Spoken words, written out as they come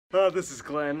This is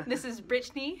Glenn. This is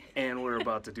Brittney. And we're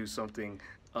about to do something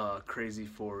crazy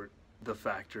for the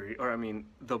factory, or I mean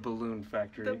the balloon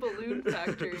factory. The balloon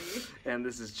factory. And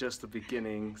this is just the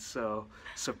beginning, so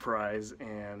surprise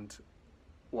and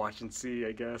watch and see,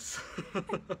 I guess.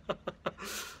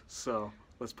 So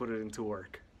let's put it into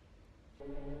work.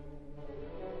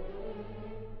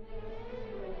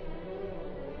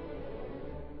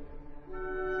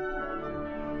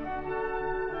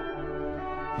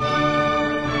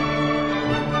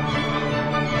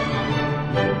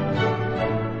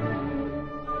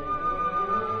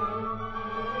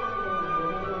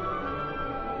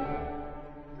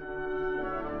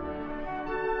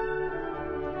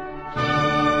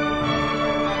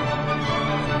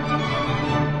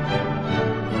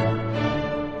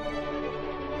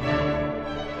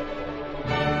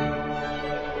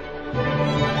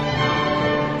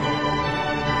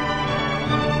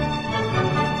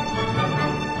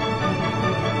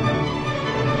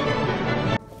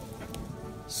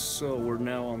 So we're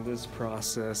now on this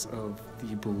process of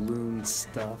the balloon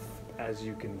stuff, as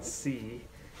you can see,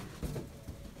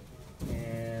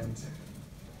 and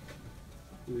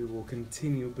we will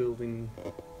continue building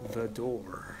the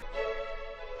door.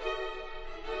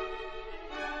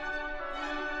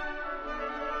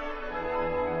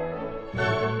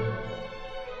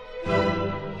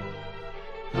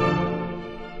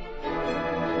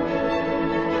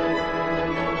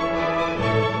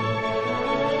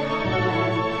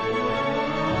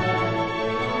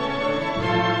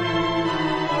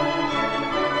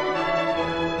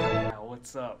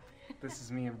 What's up? This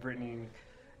is me and Brittney,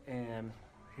 and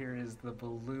here is the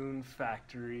balloon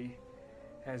factory,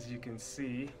 as you can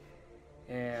see,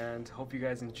 and hope you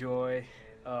guys enjoy.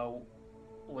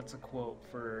 What's a quote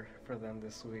for them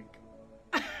this week?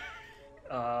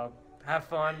 Have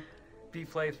fun, be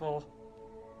playful,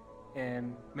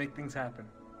 and make things happen.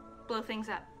 Blow things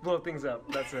up. Blow things up,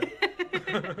 that's it.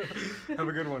 Have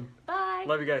a good one. Bye.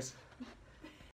 Love you guys.